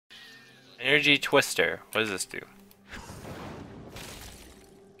Energy Twister. What does this do?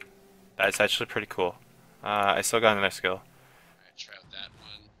 That's actually pretty cool. I still got another skill. Alright, try out that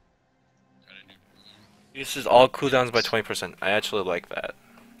one. Got a new room. Uses all cooldowns by 20%. I actually like that.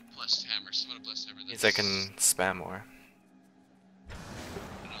 Blessed hammer. Some of blessed hammer. Means I can spam more. I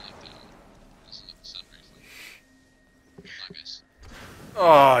don't like that one. Doesn't look sound very fun. Not guys.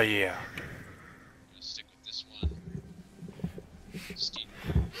 Oh yeah. I'm gonna stick with this one. Steed,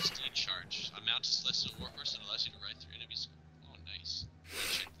 steed charge. A mount is less than a warhorse and allows you to ride through enemies. Oh, nice.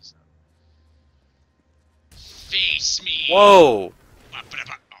 Check this out. Face me! Whoa! Oh.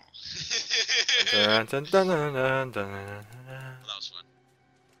 Dun, dun, dun, dun, dun, dun, dun. Well, that was fun.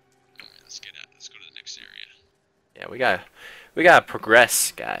 Alright, let's get out. Let's go to the next area. Yeah, we gotta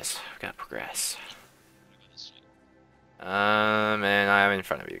progress, guys. We gotta progress. I'm gonna go this way. And I'm in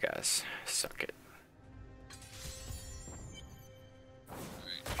front of you guys. Suck it.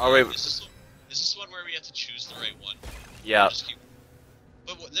 Alright. Oh wait. Is this one where we have to choose the right one? Yeah. Just keep...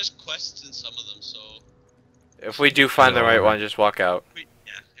 But there's quests in some of them, so... If we do find the right one, just walk out. Yeah,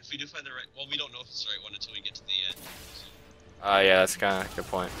 if we do find the right... Well, we don't know if it's the right one until we get to the end. So. Yeah, that's kinda a good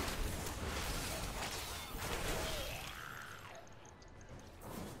point.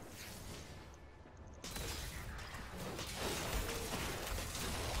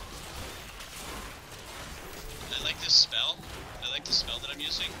 I like this spell. I like the spell that I'm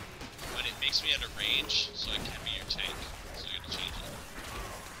using, but it makes me out of range, so I can't be your tank. So I gotta change it.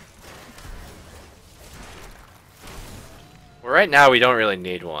 Well, right now we don't really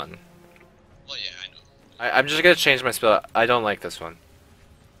need one. Well, yeah, I know. I'm just gonna change my spell. I don't like this one.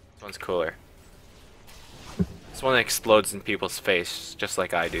 This one's cooler. This one explodes in people's face, just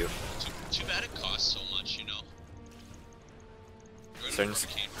like I do. Too bad it costs so much, you know. Certain...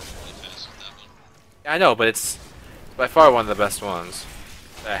 Came really fast with that one. Yeah, I know, but it's by far one of the best ones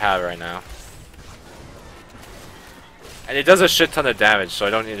that I have right now. And it does a shit ton of damage, so I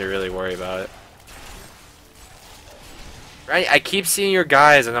don't need to really worry about it. Right? I keep seeing your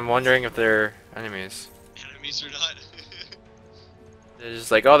guys, and I'm wondering if they're enemies. Enemies or not? They're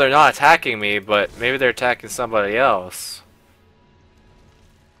just like, oh, they're not attacking me, but maybe they're attacking somebody else.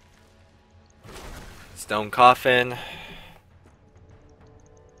 Stone coffin.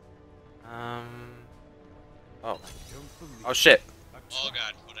 Oh. Oh shit. Oh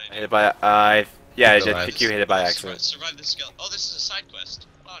god, what did I I hit do? it by yeah, I think you hit it by accident. Survive the skeleton. Oh, this is a side quest.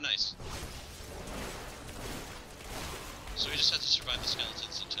 Oh, nice. So we just have to survive the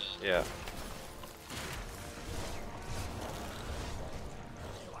skeletons until... Yeah.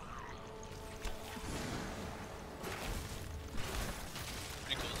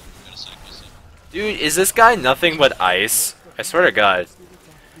 Pretty cool. We got a side quest though. Dude, is this guy nothing but ice? I swear to God.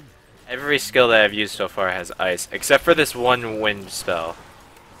 Every skill that I've used so far has ice, except for this one wind spell.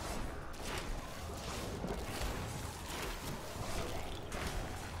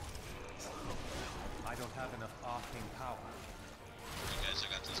 I don't have enough arcane power. Hey guys, I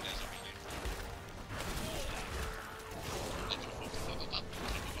got these guys over here.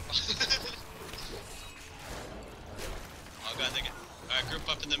 Oh god, they get... Alright, group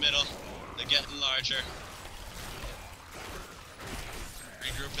up in the middle. They're getting larger.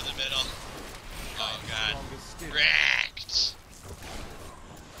 Regroup in the middle. Oh god. Wrecked!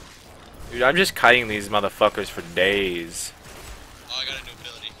 Dude, I'm just kiting these motherfuckers for days. Oh, I got a new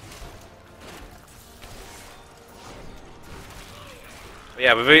ability.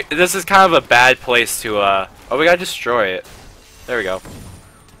 Yeah, but this is kind of a bad place to, oh, we gotta destroy it. There we go. Oh,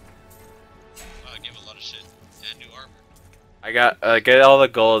 I gave a lot of shit. And new armor. I got, get all the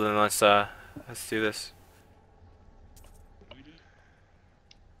gold and let's do this. Hold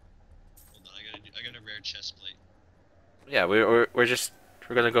on, I got a rare chest plate. Yeah, we're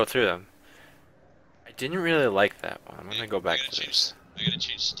gonna go through them. I didn't really like that one. I'm gonna go back to this. I gotta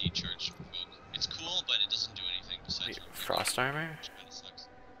change steed charge. It's cool, but it doesn't do anything besides... Wait, frost armor? Which kinda sucks.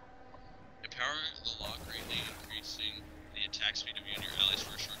 Empower the lock greatly, increasing the attack speed of you and your allies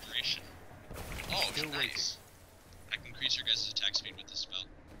for a short duration. Oh, nice! I can increase your guys' attack speed with this spell.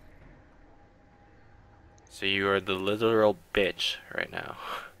 So you are the literal bitch right now.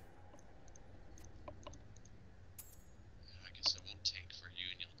 I guess I won't tank for you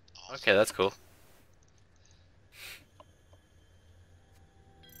and you'll... Oh, Okay, that's cool.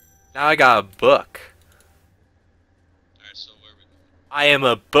 Now I got a book. Alright, so where are we going? I am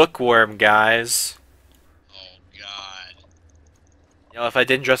a bookworm, guys. Oh god. You know, if I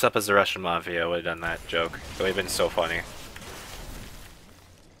didn't dress up as the Russian Mafia, I would have done that joke. It would have been so funny.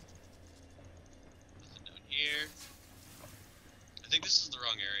 Nothing down here. I think this is the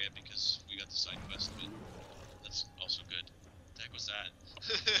wrong area because we got the side quest, but that's also good. What the heck was that?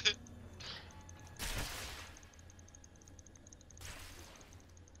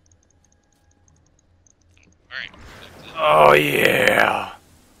 Alright. Oh yeah.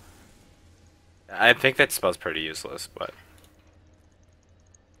 I think that spell's pretty useless, but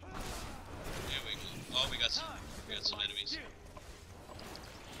There we go. Oh, we got some enemies.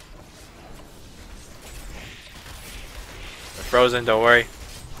 they're frozen. Don't worry.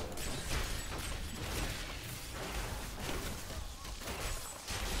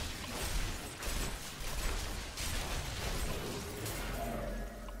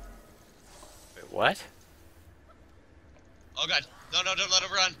 Wait, what? Oh god. No, don't let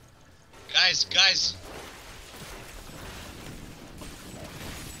him run. Guys.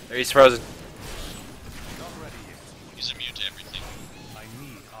 There, he's frozen. Not ready yet. He's immune to everything. I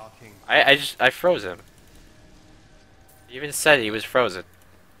need arcane. I froze him. He even said he was frozen.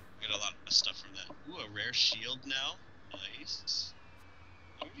 Got a lot of stuff from that. Ooh, a rare shield now. Nice.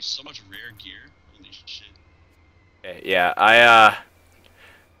 I'm gonna use so much rare gear. Holy shit. Okay, yeah,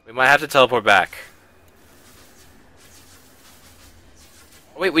 we might have to teleport back.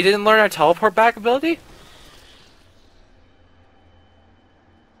 Wait, we didn't learn our teleport back ability?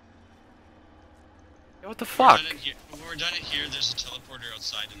 Yeah, what the fuck? When we're done in here, there's a teleporter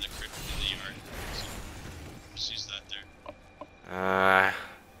outside in the crypt in the yard. So, just use that there.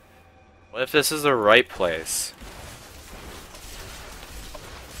 What if this is the right place?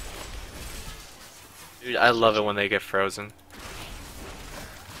 Dude, I love it when they get frozen.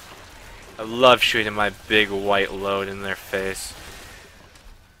 I love shooting my big white load in their face.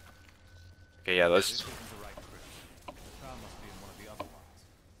 Okay, yeah, This let's... isn't the right crypt. The crown must be in one of the other ones.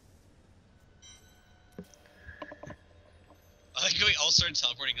 I like how we all started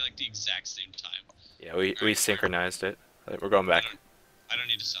teleporting at like the exact same time. Yeah, we synchronized it. We're going back. I don't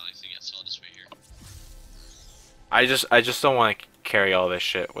need to sell anything yet, so I'll just wait here. I just don't want to carry all this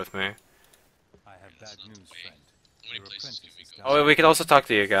shit with me. I have That's bad not the news, way. friend. How many Your places can apprentice we is go? Oh, wait, we could also talk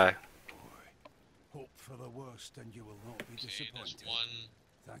to you, guy. Hope for the worst, and you will not be Okay, there's disappointed. one.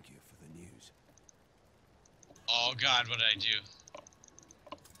 Thank you for the news. Oh god, what did I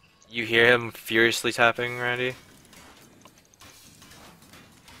do? You hear him furiously tapping, Randy?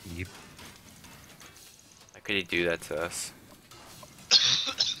 Yep. How could he do that to us?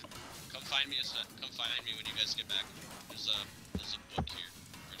 Come find me when you guys get back. There's a book here.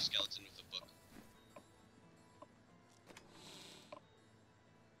 Or a skeleton with a book.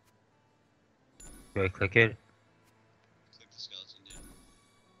 Do I click it? Click the skeleton, yeah.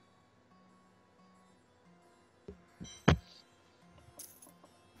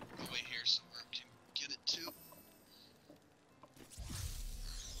 I'll wait here so Worm can get it too.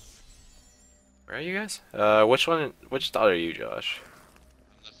 Where are you guys? Which dot are you, Josh?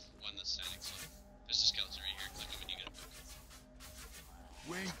 I'm the one that's standing still. There's a skeleton right here. Click it when you get a book.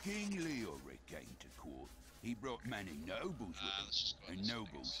 When King Leoric came to court, he brought many nobles with him, Let's just go on and this way, I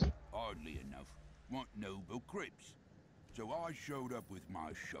nobles, guess. oddly enough, want noble crypts. So I showed up with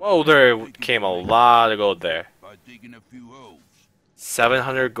my shovel. Whoa, there digging came a away lot of gold there. by digging a few holes.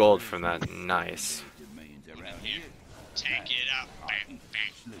 700 gold from that. Nice. The millions around here. here. Take it out. I Bang, eat,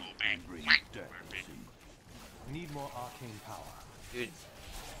 bang, sleep, oh, bang, and breathe whack, dirt, bang. see. Need more arcane power. Dude,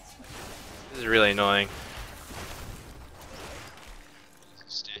 this is really annoying. There's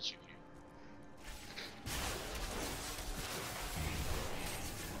a statue here.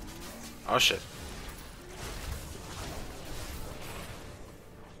 Oh shit.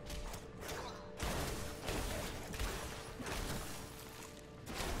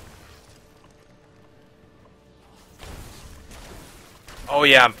 Oh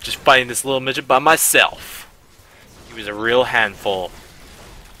yeah, I'm just fighting this little midget by myself. He was a real handful.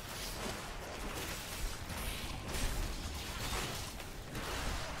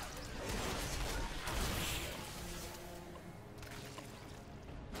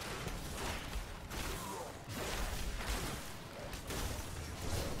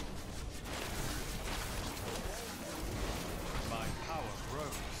 My power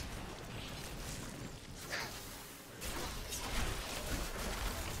grows.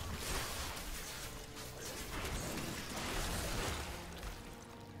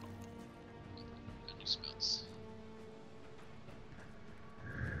 Got new spells.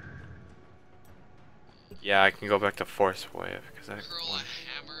 Yeah, I can go back to Force Wave because I. Curl a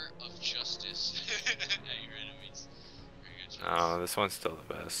hammer of justice at your enemies. Very good choice. Oh, this one's still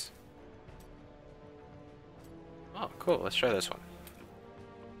the best. Oh, cool. Let's try this one.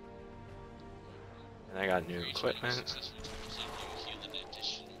 And I got new For each equipment. enemy successfully touches it, you heal an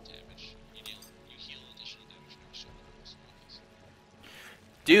additional damage. You heal additional damage when you show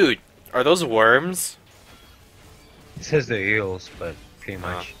the Dude, are those worms? It says the eels, but pretty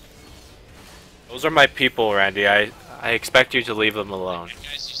much. Those are my people, Randy. I expect you to leave them alone.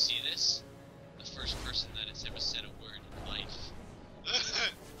 Guys, you see this? The first person that it's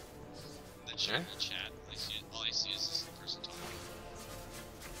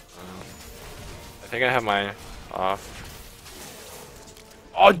think I have mine off.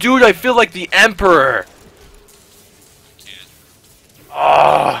 Oh, dude, I feel like the Emperor! I can't.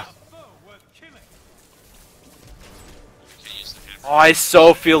 Oh, Can't use the hammer. oh, I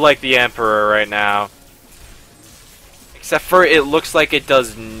so feel like the Emperor right now. Except for it looks like it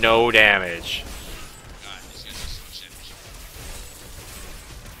does no damage. God, these guys do so much damage.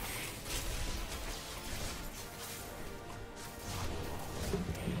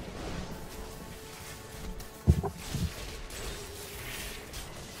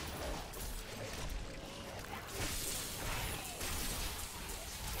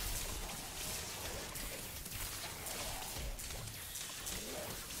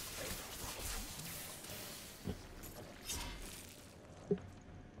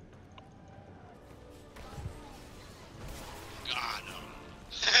 God, no.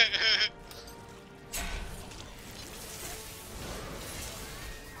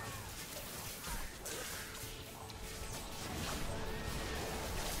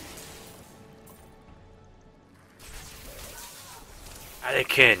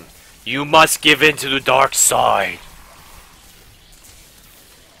 Anakin, you must give in to the dark side.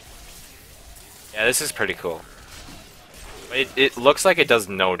 Yeah, this is pretty cool. It looks like it does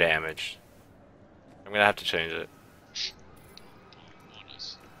no damage. I'm gonna have to change it. Oh,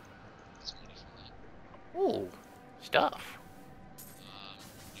 nice. That's money for that. Ooh, stuff.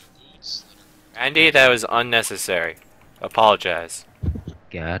 New boots that are Andy, that was unnecessary. Apologize.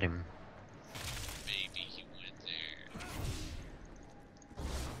 Got him. baby. He went there.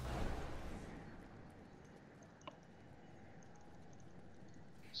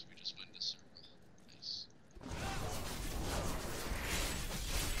 So we just went in a circle. Nice.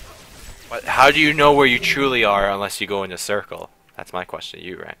 But how do you know where you truly are unless you go in a circle? That's my question to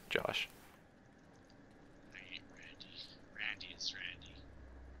you, right, Josh? I hate Randy. Randy is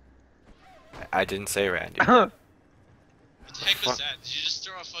Randy. I didn't say Randy. What the heck was that? Did you just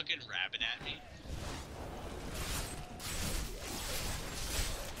throw a fucking rabbit at me?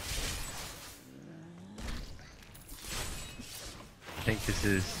 I think this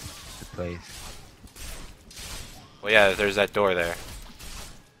is the place. Well, yeah, there's that door there.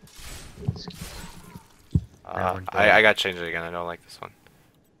 That one I gotta change it again. I don't like this one.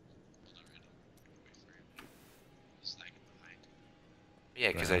 Hold on, Randy. Wait for him. He's lagging behind.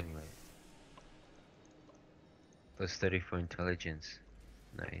 Yeah, because Right. Plus 30 for intelligence.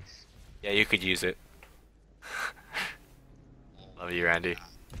 Nice. yeah, you could use it. Oh Love you, Randy. God.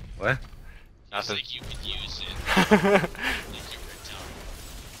 What? He's Nothing. like, you could use it. Like you were dumb.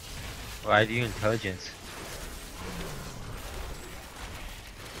 Why do you intelligence?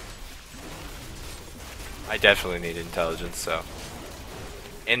 I definitely need intelligence, so.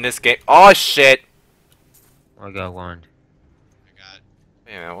 In this game. Oh, shit! Oh, I got wand. I got.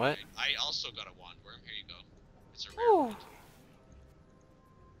 Wait a minute, what? I also got a wand. Worm, here you go. It's a rare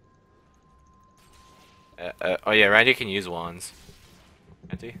wand. Oh, yeah, Randy can use wands.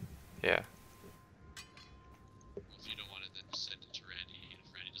 Randy? Yeah. Well, if you don't want it, then just send it to Randy. And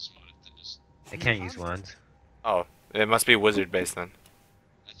if Randy doesn't want it, then just. I can't use wands. Oh, it must be wizard based then.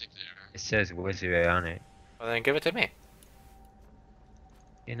 I think they are. It says wizard on it. Well, then give it to me.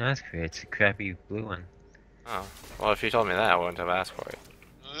 You didn't ask for it. It's a crappy blue one. Oh. Well, if you told me that, I wouldn't have asked for it.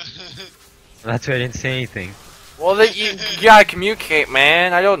 That's why I didn't say anything. Well, then you gotta communicate,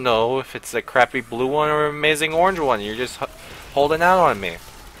 man. I don't know if it's a crappy blue one or an amazing orange one. You're just holding out on me.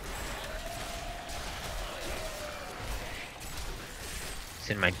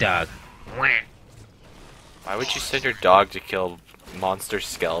 Send my dog. Wah. Why would you send your dog to kill monster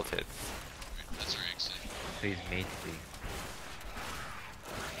skeletons? That's our exit. So he's made to be.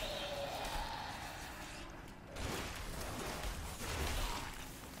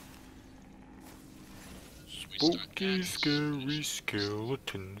 Should we start that?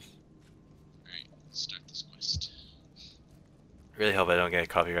 skeletons. Alright, let's start this quest. Really hope I don't get a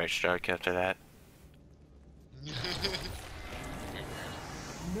copyright strike after that.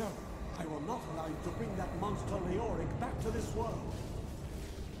 No, I will not allow you to bring that monster Leoric back to this world.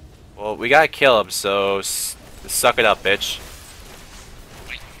 Well, we gotta kill him, so suck it up, bitch.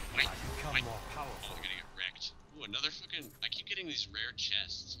 Wait, wait, Become wait. more Oh, powerful. we're gonna get wrecked. Ooh, another fucking. I keep getting these rare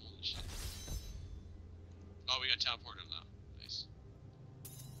chests. Holy shit. Oh, we got teleported now. Nice.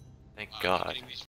 Thank Wow, I keep God. getting these